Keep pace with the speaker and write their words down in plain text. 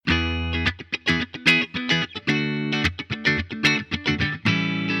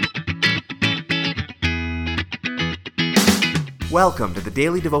Welcome to the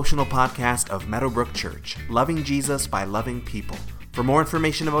Daily Devotional Podcast of Meadowbrook Church, loving Jesus by loving people. For more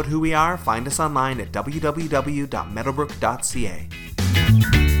information about who we are, find us online at www.meadowbrook.ca.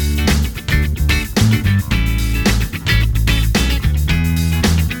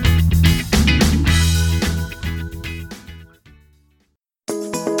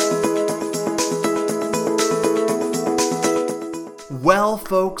 Well,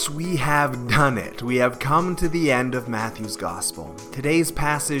 folks, we have done it. We have come to the end of Matthew's Gospel. Today's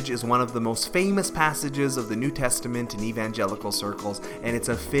passage is one of the most famous passages of the New Testament in evangelical circles, and it's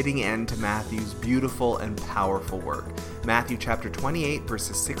a fitting end to Matthew's beautiful and powerful work. Matthew chapter 28,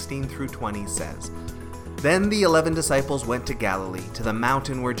 verses 16 through 20 says, "Then the 11 disciples went to Galilee, to the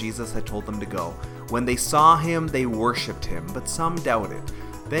mountain where Jesus had told them to go. When they saw him, they worshipped him, but some doubted.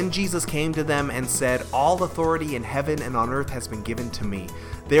 Then Jesus came to them and said, 'All authority in heaven and on earth has been given to me.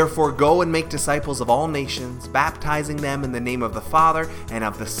 Therefore go and make disciples of all nations, baptizing them in the name of the Father and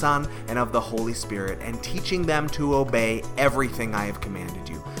of the Son and of the Holy Spirit, and teaching them to obey everything I have commanded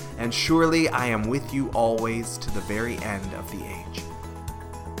you. And surely I am with you always to the very end of the age.'"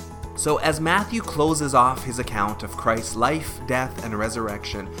 So as Matthew closes off his account of Christ's life, death, and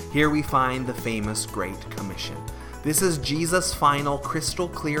resurrection, here we find the famous Great Commission. This is Jesus' final crystal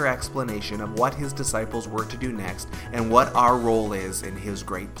clear explanation of what his disciples were to do next and what our role is in his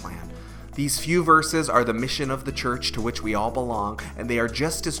great plan. These few verses are the mission of the church to which we all belong, and they are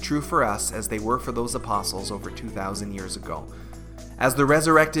just as true for us as they were for those apostles over 2,000 years ago. As the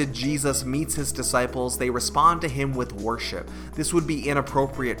resurrected Jesus meets his disciples, they respond to him with worship. This would be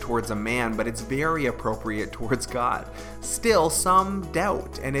inappropriate towards a man, but it's very appropriate towards God. Still, some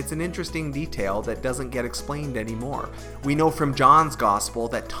doubt, and it's an interesting detail that doesn't get explained anymore. We know from John's Gospel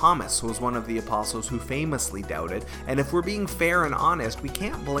that Thomas was one of the apostles who famously doubted, and if we're being fair and honest, we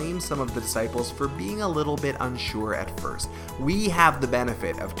can't blame some of the disciples for being a little bit unsure at first. We have the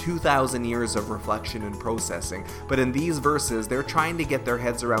benefit of 2,000 years of reflection and processing, but in these verses, they're trying to get their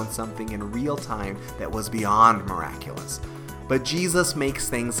heads around something in real time that was beyond miraculous. But Jesus makes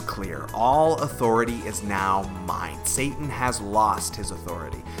things clear. All authority is now mine. Satan has lost his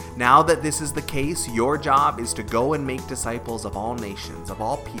authority. Now that this is the case, your job is to go and make disciples of all nations, of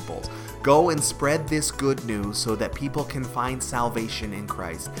all peoples. Go and spread this good news so that people can find salvation in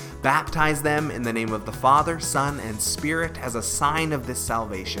Christ. Baptize them in the name of the Father, Son, and Spirit as a sign of this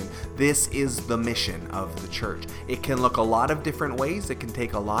salvation. This is the mission of the church. It can look a lot of different ways. It can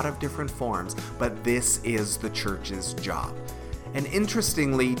take a lot of different forms, but this is the church's job. And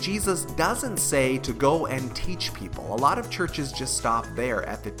interestingly, Jesus doesn't say to go and teach people. A lot of churches just stop there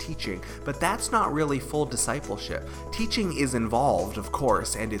at the teaching, but that's not really full discipleship. Teaching is involved, of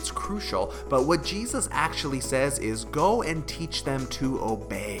course, and it's crucial, but what Jesus actually says is go and teach them to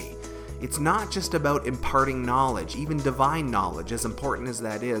obey. It's not just about imparting knowledge, even divine knowledge, as important as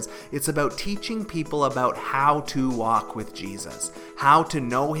that is. It's about teaching people about how to walk with Jesus, how to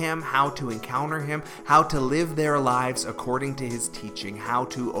know him, how to encounter him, how to live their lives according to his teaching, how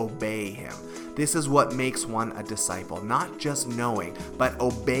to obey him. This is what makes one a disciple, not just knowing, but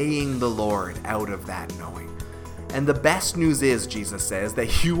obeying the Lord out of that knowing. And the best news is, Jesus says,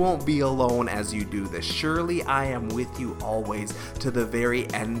 that you won't be alone as you do this. Surely I am with you always to the very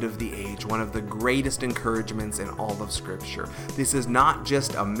end of the age. One of the greatest encouragements in all of Scripture. This is not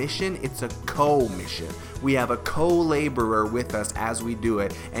just a mission, it's a co-mission. We have a co-laborer with us as we do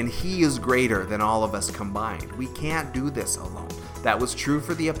it, and he is greater than all of us combined. We can't do this alone. That was true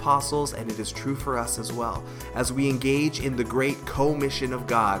for the apostles, and it is true for us as well. As we engage in the great co-mission of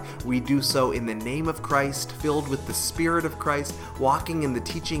God, we do so in the name of Christ, filled with the Spirit of Christ, walking in the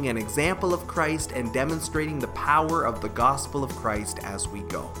teaching and example of Christ, and demonstrating the power of the gospel of Christ as we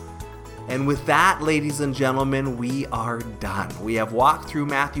go. And with that, ladies and gentlemen, we are done. We have walked through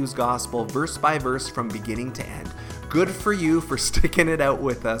Matthew's Gospel verse by verse from beginning to end. Good for you for sticking it out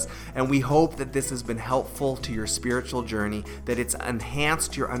with us, and we hope that this has been helpful to your spiritual journey, that it's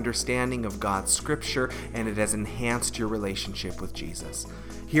enhanced your understanding of God's Scripture, and it has enhanced your relationship with Jesus.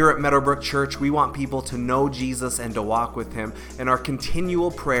 Here at Meadowbrook Church, we want people to know Jesus and to walk with him, and our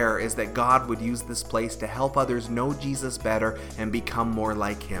continual prayer is that God would use this place to help others know Jesus better and become more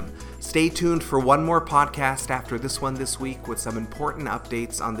like him. Stay tuned for one more podcast after this one this week with some important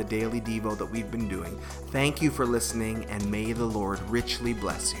updates on the Daily Devo that we've been doing. Thank you for listening, and may the Lord richly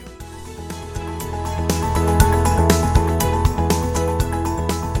bless you.